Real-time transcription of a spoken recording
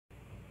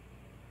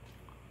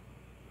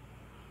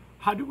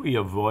How do we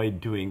avoid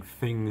doing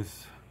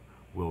things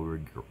we'll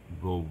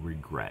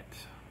regret?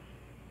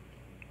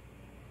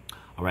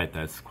 All right,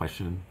 that's the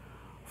question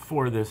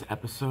for this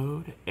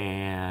episode,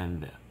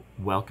 and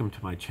welcome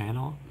to my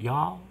channel,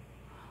 y'all.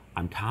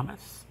 I'm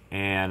Thomas,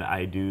 and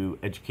I do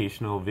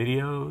educational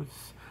videos.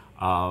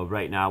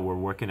 Right now we're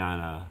working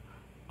on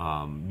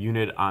a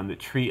unit on the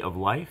tree of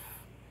life,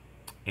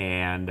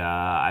 and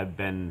I've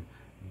been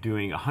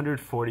doing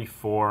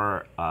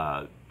 144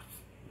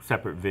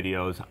 separate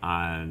videos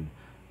on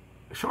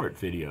short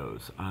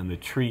videos on the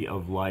tree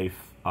of life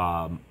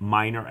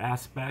minor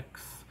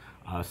aspects.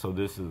 So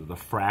this is the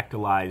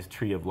fractalized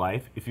tree of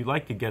life. If you'd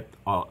like to get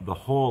the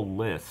whole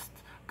list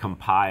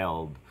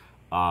compiled,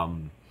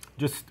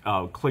 just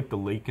click the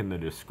link in the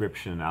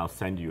description and I'll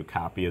send you a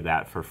copy of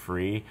that for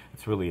free.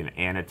 It's really an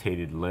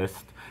annotated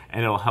list,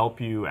 and it'll help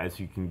you as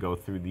you can go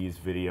through these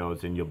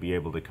videos, and you'll be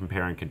able to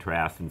compare and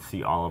contrast and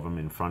see all of them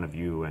in front of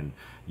you, and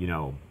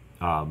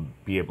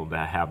be able to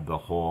have the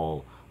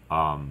whole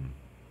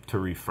to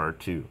refer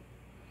to.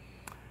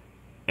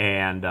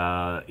 And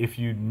if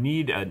you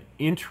need an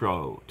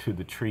intro to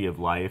the Tree of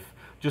Life,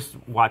 just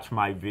watch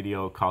my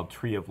video called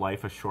Tree of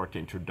Life, a short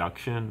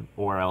introduction,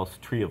 or else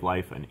Tree of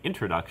Life, an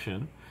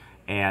introduction,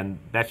 and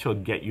that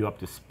should get you up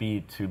to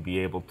speed to be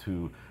able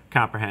to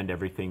comprehend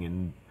everything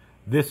in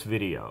this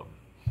video.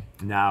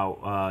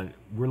 Now,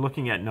 we're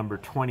looking at number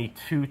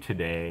 22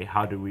 today.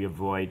 How do we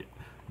avoid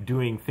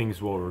doing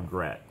things we'll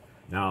regret?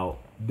 Now,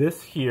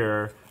 this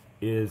here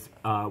is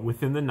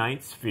within the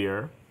ninth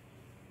sphere.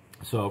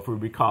 So if we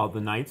recall,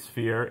 the ninth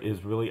sphere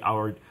is really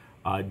our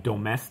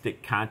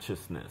domestic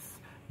consciousness.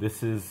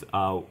 This is,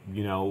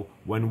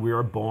 when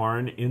we're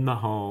born in the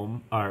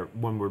home, or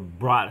when we're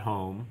brought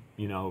home,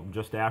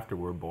 just after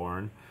we're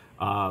born,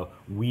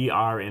 we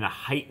are in a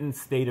heightened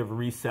state of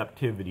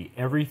receptivity.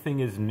 Everything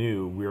is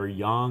new. We're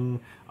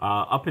young,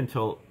 up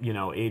until,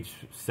 age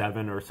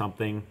 7 or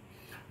something.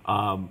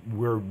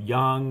 We're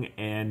young,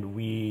 and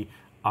we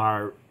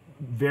are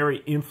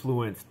very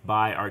influenced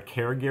by our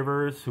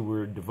caregivers, who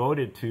we're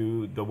devoted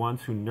to, the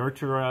ones who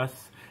nurture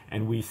us,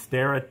 and we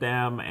stare at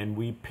them and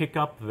we pick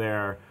up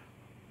their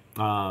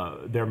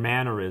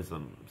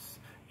mannerisms,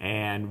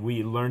 and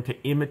we learn to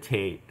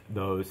imitate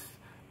those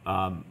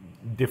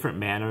different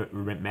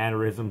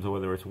mannerisms,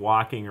 whether it's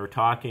walking or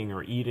talking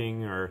or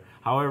eating or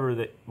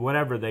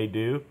whatever they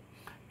do,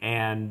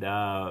 and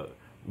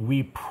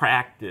we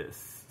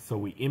practice. So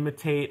we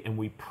imitate and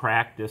we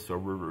practice, or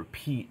we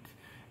repeat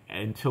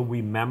until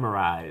we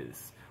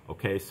memorize.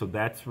 Okay, so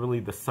that's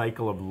really the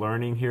cycle of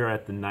learning here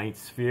at the ninth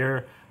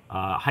sphere.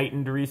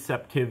 Heightened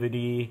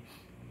receptivity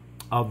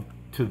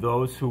to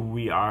those who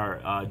we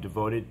are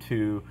devoted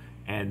to,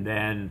 and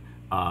then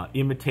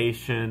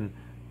imitation,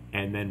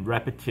 and then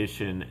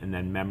repetition, and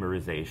then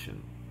memorization.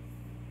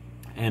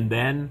 And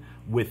then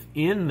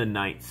within the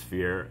ninth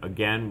sphere,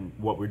 again,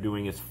 what we're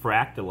doing is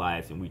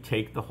fractalizing. We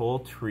take the whole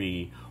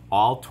tree,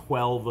 all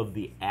 12 of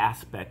the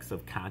aspects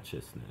of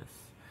consciousness,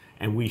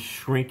 and we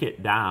shrink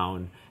it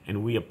down,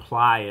 and we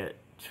apply it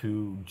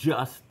to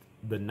just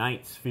the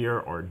ninth sphere,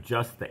 or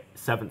just the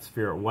seventh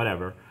sphere, or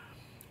whatever.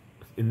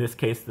 In this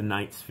case, the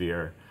ninth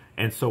sphere.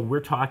 And so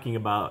we're talking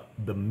about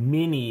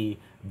the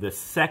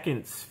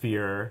second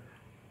sphere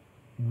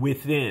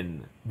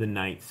within the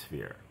ninth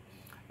sphere.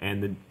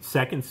 And the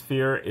second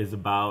sphere is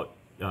about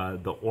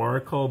the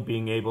oracle,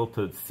 being able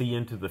to see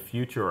into the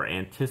future or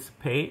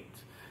anticipate.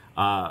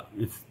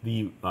 It's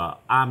the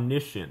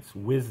omniscience,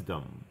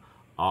 wisdom,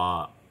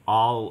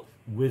 all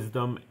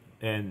wisdom,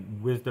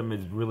 and wisdom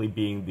is really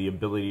being the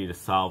ability to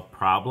solve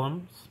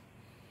problems.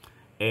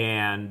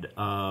 And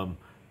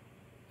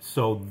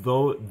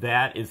so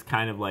that is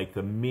kind of like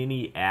the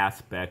mini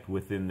aspect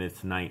within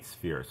this ninth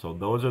sphere. So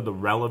those are the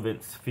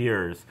relevant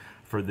spheres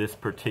for this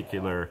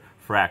particular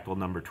fractal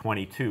number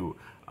 22,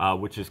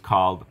 which is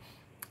called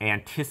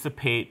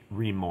anticipate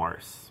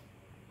remorse.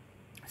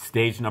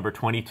 Stage number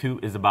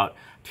 22 is about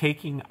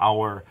taking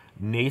our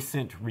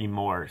nascent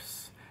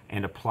remorse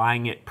and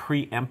applying it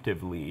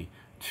preemptively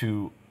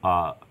to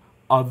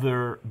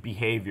other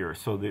behavior,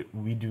 so that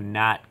we do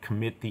not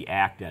commit the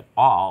act at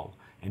all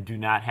and do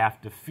not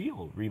have to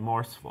feel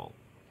remorseful.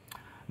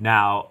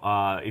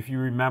 Now, if you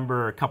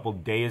remember, a couple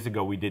days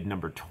ago we did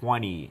number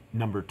 20,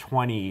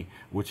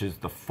 which is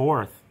the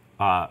fourth,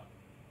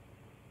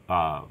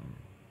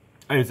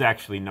 is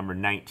actually number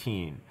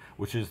 19,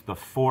 which is the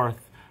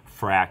fourth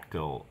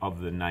fractal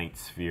of the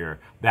ninth sphere.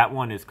 That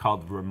one is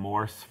called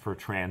remorse for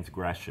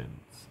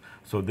transgressions.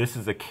 So this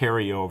is a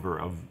carryover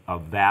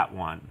of that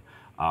one,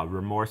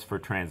 remorse for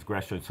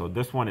transgression. So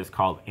this one is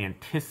called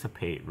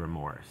anticipate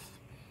remorse.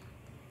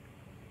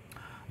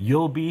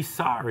 You'll be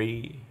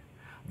sorry.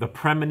 The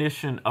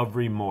premonition of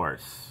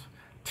remorse.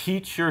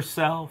 Teach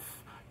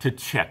yourself to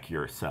check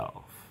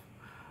yourself.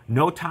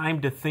 No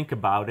time to think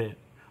about it.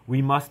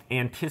 We must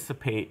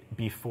anticipate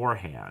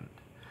beforehand.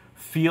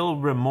 Feel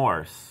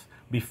remorse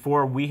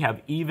before we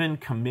have even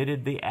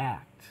committed the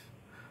act,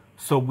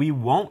 so we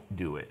won't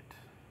do it.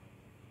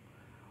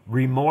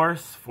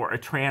 Remorse for a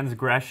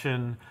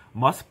transgression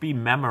must be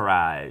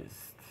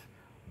memorized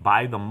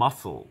by the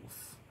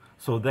muscles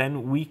So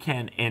then we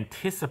can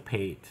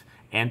anticipate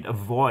and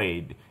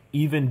avoid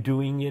even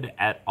doing it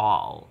at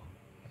all.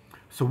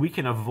 So we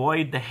can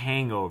avoid the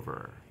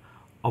hangover,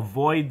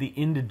 avoid the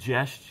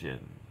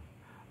indigestion,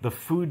 the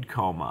food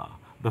coma,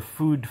 the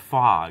food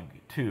fog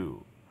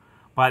too.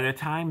 By the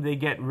time they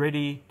get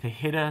ready to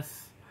hit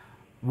us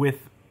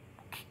with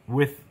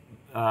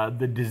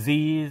the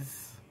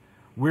disease,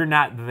 we're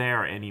not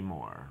there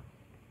anymore.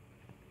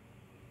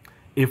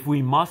 If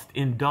we must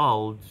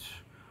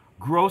indulge,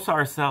 gross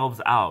ourselves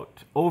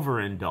out,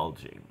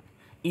 overindulging,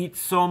 eat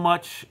so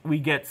much we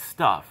get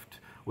stuffed,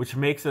 which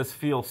makes us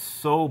feel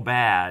so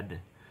bad,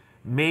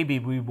 maybe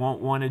we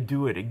won't want to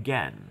do it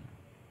again.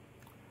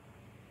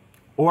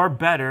 Or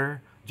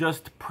better,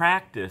 just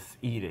practice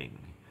eating.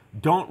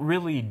 Don't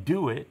really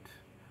do it,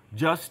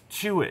 just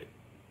chew it.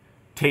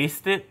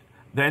 Taste it,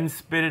 then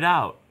spit it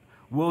out.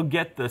 We'll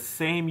get the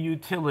same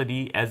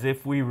utility as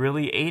if we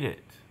really ate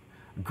it.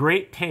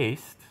 Great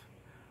taste,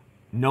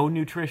 no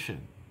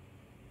nutrition,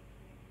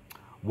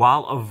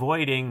 while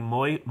avoiding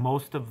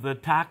most of the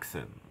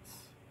toxins.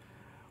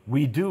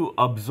 We do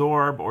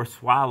absorb or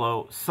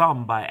swallow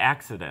some by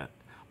accident,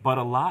 but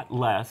a lot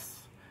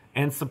less,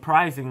 and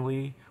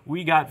surprisingly,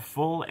 we got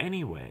full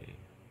anyway,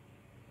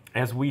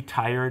 as we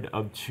tired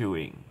of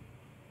chewing.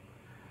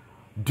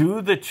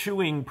 Do the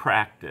chewing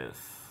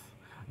practice.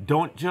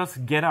 Don't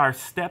just get our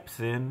steps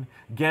in,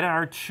 get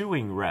our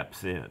chewing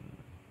reps in.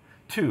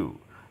 2.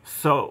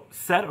 So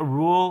set a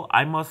rule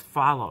I must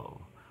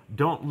follow.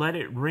 Don't let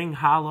it ring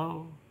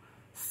hollow.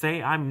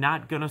 Say I'm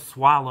not gonna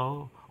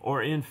swallow,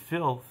 or in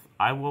filth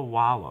I will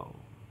wallow.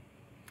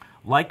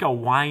 Like a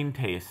wine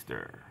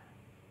taster.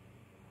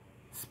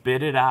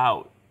 Spit it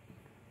out.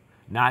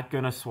 Not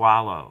gonna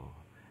swallow.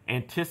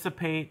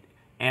 Anticipate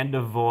and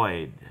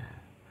avoid.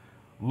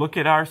 Look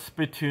at our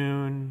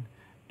spittoon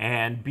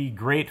and be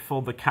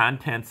grateful the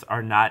contents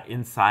are not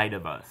inside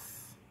of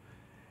us.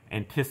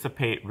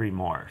 Anticipate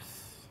remorse.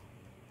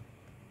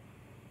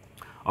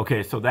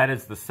 Okay, so that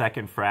is the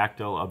second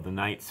fractal of the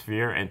ninth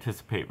sphere,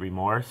 anticipate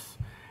remorse.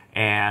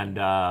 And,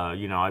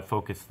 you know, I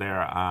focused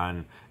there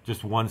on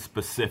just one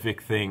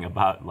specific thing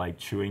about like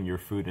chewing your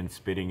food and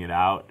spitting it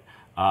out.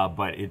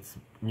 But it's,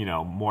 you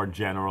know, more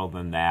general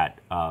than that.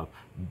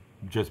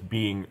 Just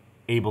being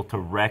able to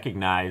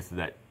recognize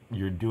that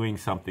you're doing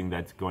something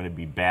that's going to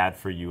be bad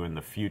for you in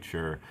the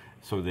future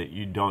so that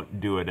you don't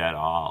do it at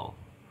all.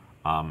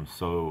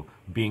 So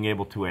being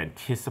able to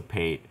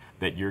anticipate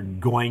that you're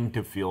going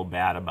to feel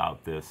bad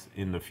about this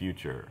in the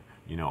future,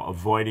 you know,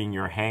 avoiding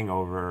your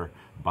hangover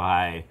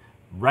by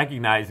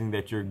recognizing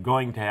that you're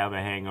going to have a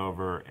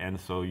hangover, and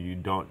so you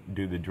don't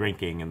do the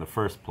drinking in the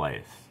first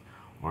place.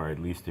 Or at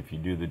least if you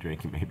do the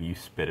drinking, maybe you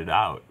spit it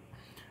out.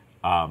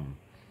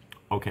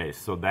 Okay,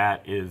 so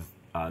that is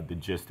the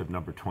gist of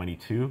number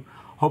 22.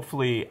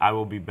 Hopefully I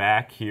will be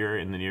back here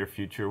in the near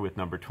future with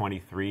number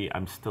 23.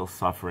 I'm still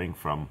suffering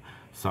from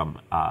some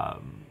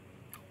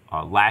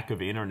lack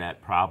of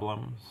internet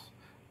problems,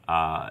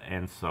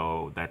 and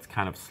so that's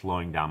kind of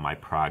slowing down my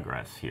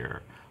progress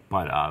here.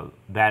 But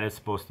that is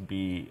supposed to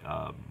be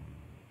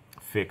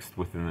fixed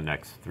within the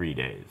next 3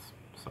 days.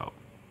 So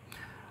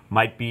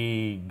might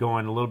be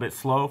going a little bit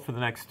slow for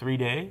the next 3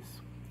 days,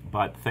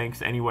 but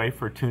thanks anyway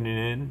for tuning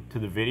in to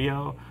the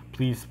video.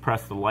 Please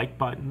press the like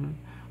button.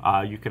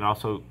 You can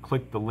also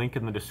click the link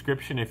in the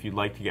description if you'd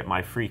like to get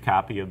my free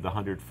copy of the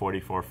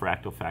 144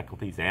 Fractal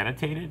Faculties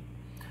Annotated.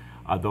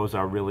 Those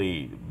are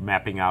really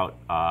mapping out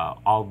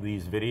all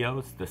these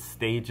videos, the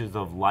stages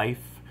of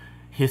life,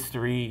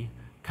 history,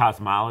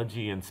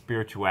 cosmology, and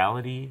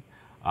spirituality.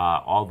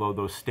 Although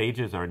those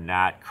stages are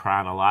not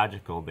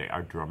chronological, they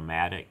are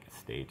dramatic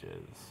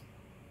stages.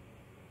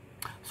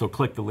 So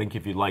click the link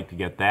if you'd like to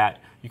get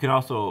that. You can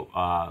also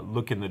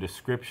look in the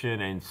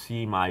description and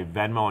see my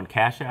Venmo and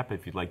Cash App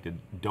if you'd like to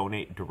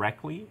donate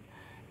directly.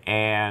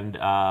 And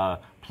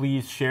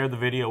please share the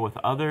video with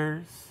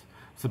others,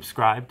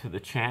 subscribe to the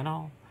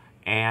channel,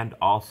 and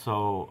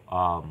also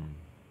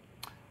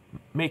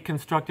make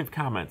constructive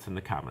comments in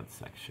the comments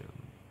section.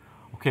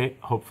 Okay,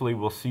 hopefully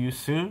we'll see you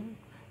soon,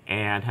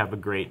 and have a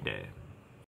great day.